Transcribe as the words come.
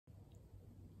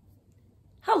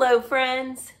Hello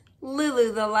friends,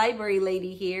 Lulu the library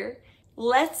lady here.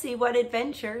 Let's see what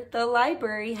adventure the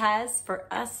library has for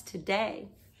us today.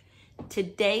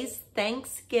 Today's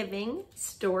Thanksgiving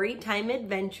storytime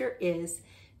adventure is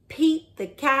Pete the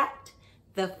Cat,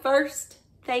 the First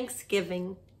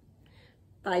Thanksgiving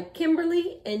by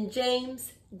Kimberly and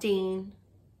James Dean.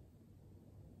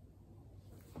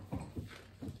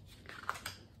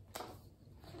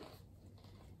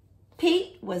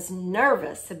 Pete was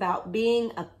nervous about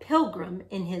being a pilgrim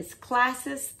in his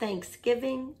class's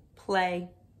Thanksgiving play,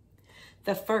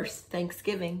 the first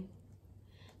Thanksgiving.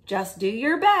 Just do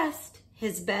your best,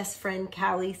 his best friend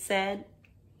Callie said.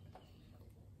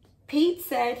 Pete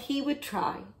said he would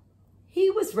try. He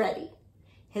was ready.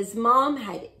 His mom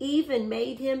had even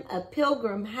made him a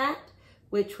pilgrim hat,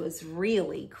 which was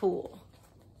really cool.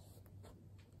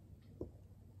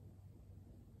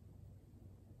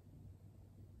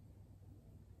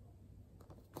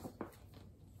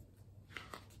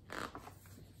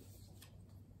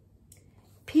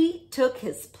 Pete took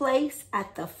his place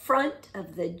at the front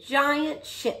of the giant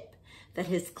ship that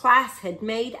his class had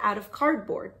made out of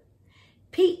cardboard.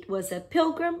 Pete was a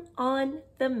pilgrim on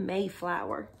the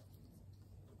Mayflower.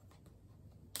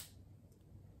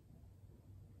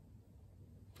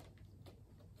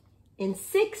 In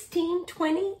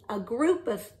 1620, a group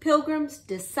of pilgrims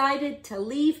decided to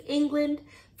leave England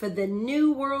for the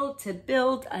New World to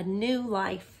build a new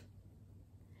life.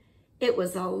 It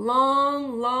was a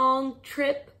long, long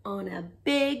trip on a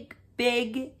big,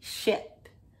 big ship,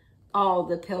 all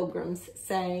the pilgrims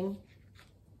sang.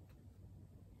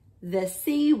 The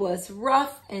sea was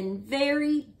rough and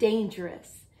very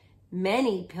dangerous.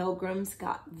 Many pilgrims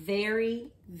got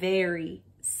very, very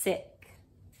sick.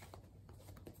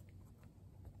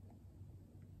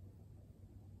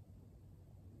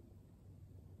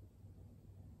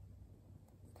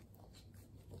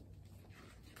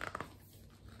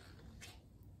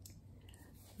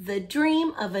 The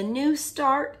dream of a new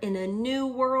start in a new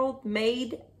world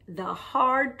made the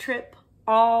hard trip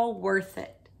all worth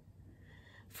it.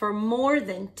 For more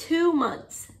than 2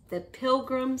 months, the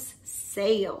pilgrims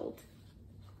sailed.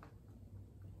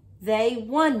 They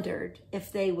wondered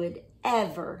if they would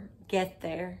ever get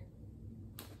there.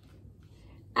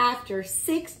 After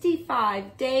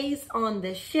 65 days on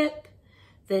the ship,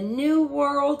 the new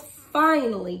world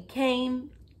finally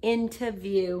came into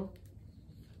view.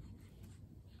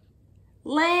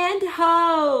 "Land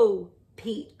ho!"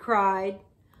 Pete cried.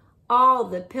 All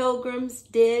the pilgrims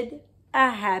did a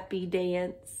happy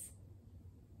dance.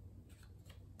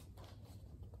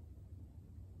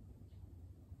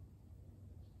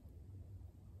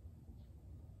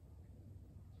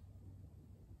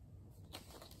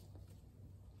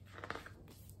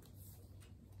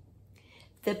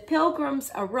 The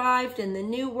pilgrims arrived in the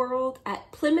New World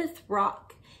at Plymouth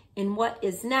Rock in what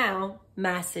is now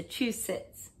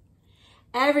Massachusetts.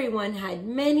 Everyone had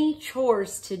many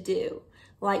chores to do,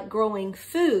 like growing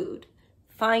food,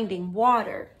 finding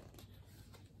water,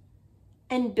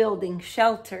 and building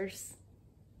shelters.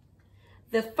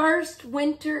 The first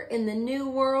winter in the New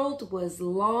World was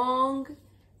long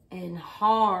and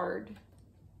hard.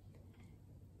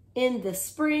 In the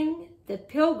spring, the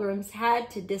pilgrims had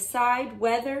to decide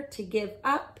whether to give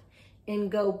up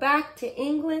and go back to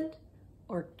England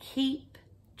or keep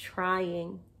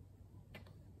trying.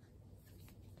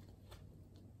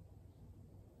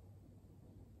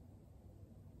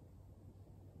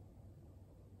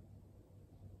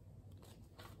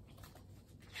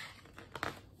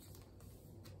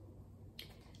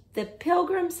 The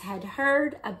pilgrims had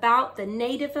heard about the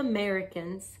Native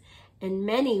Americans, and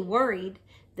many worried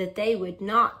that they would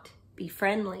not be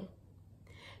friendly.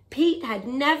 Pete had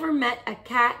never met a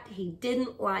cat he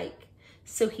didn't like,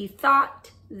 so he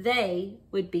thought they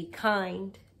would be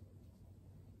kind.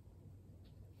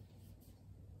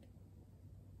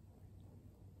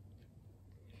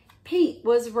 Pete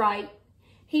was right.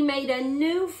 He made a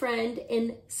new friend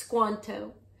in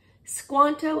Squanto.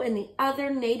 Squanto and the other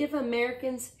Native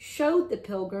Americans showed the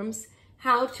pilgrims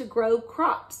how to grow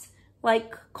crops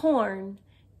like corn,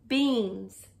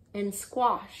 beans, and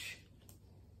squash.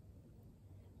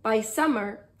 By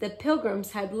summer, the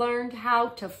pilgrims had learned how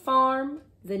to farm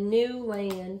the new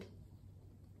land.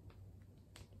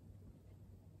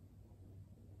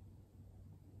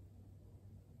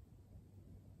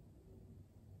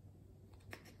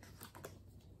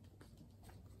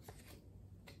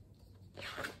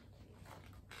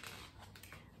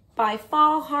 By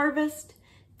fall harvest,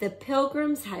 the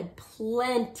pilgrims had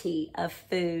plenty of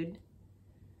food.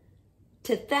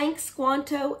 To thank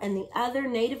Squanto and the other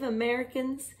Native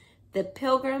Americans, the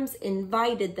pilgrims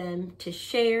invited them to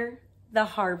share the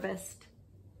harvest.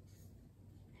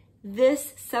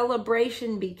 This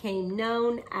celebration became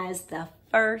known as the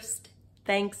first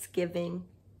Thanksgiving.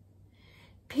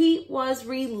 Pete was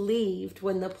relieved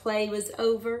when the play was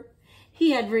over.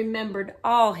 He had remembered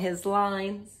all his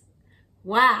lines.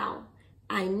 "Wow,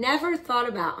 I never thought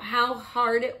about how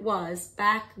hard it was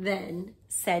back then,"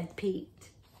 said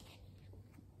Pete.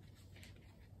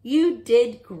 "You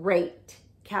did great,"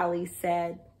 Callie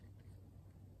said.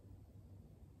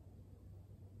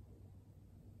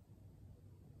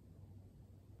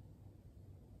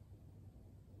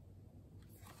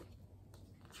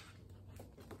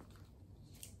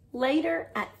 Later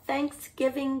at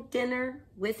Thanksgiving dinner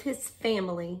with his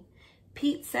family,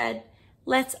 Pete said,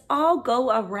 "Let's all go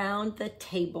around the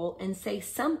table and say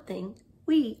something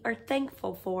we are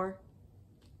thankful for."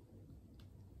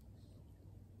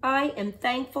 "I am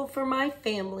thankful for my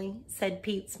family," said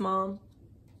Pete's mom.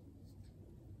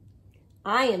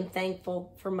 "I am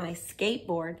thankful for my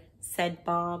skateboard," said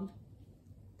Bob.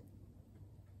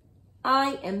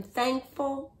 "I am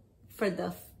thankful for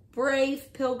the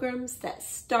brave pilgrims that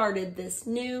started this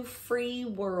new free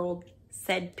world,"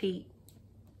 said Pete.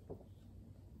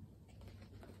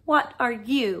 "What are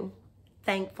you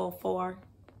thankful for?"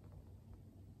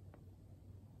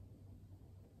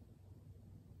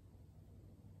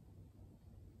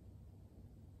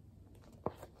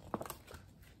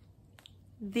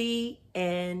 The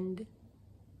end.